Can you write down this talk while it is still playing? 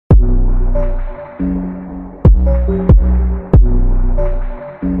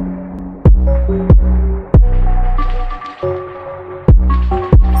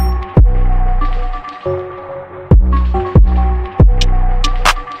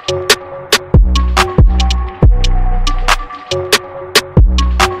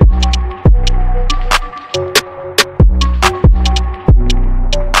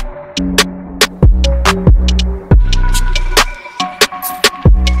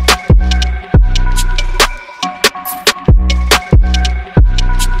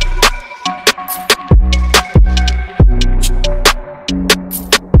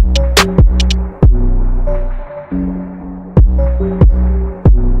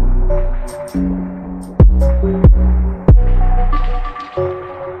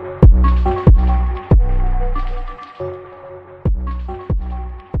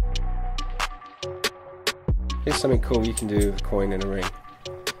cool you can do a coin and a ring.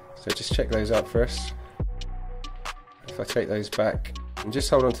 So just check those out first. If I take those back, and just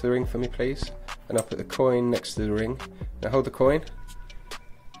hold on to the ring for me please, and I'll put the coin next to the ring. Now hold the coin.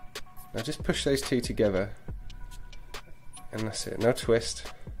 Now just push those two together, and that's it. Now twist.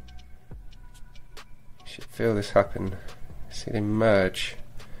 You should feel this happen. See, they merge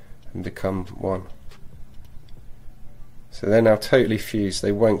and become one. So they're now totally fused,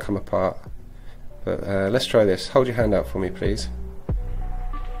 they won't come apart. But let's try this. Hold your hand out for me please.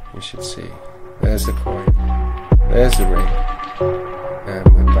 You should see. There's the coin, there's the ring,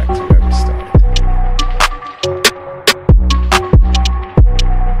 and we're back to where we started.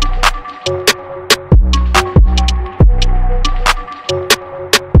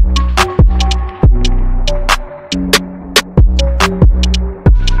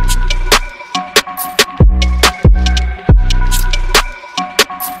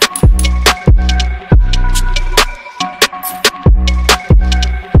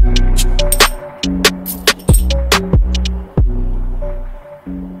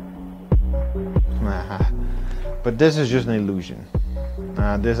 But this is just an illusion.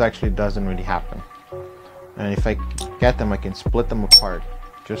 This actually doesn't really happen. And if I get them, I can split them apart,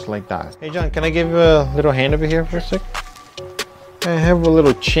 just like that. Hey John, can I give you a little hand over here for a sec? I have a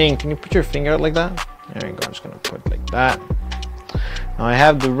little chain. Can you put your finger out like that? There you go. I'm just gonna put it like that. Now I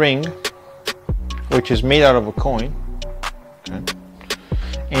have the ring, which is made out of a coin. Okay.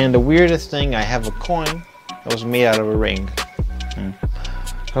 And the weirdest thing, I have a coin that was made out of a ring.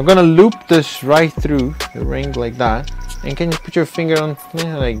 I'm gonna loop this right through the ring like that. And can you put your finger on,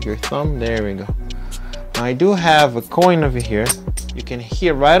 like your thumb? There we go. Now I do have a coin over here. You can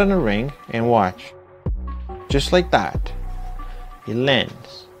hear right on the ring and watch. Just like that. It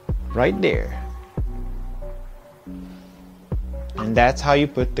lands right there. And that's how you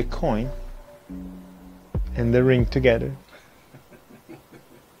put the coin and the ring together.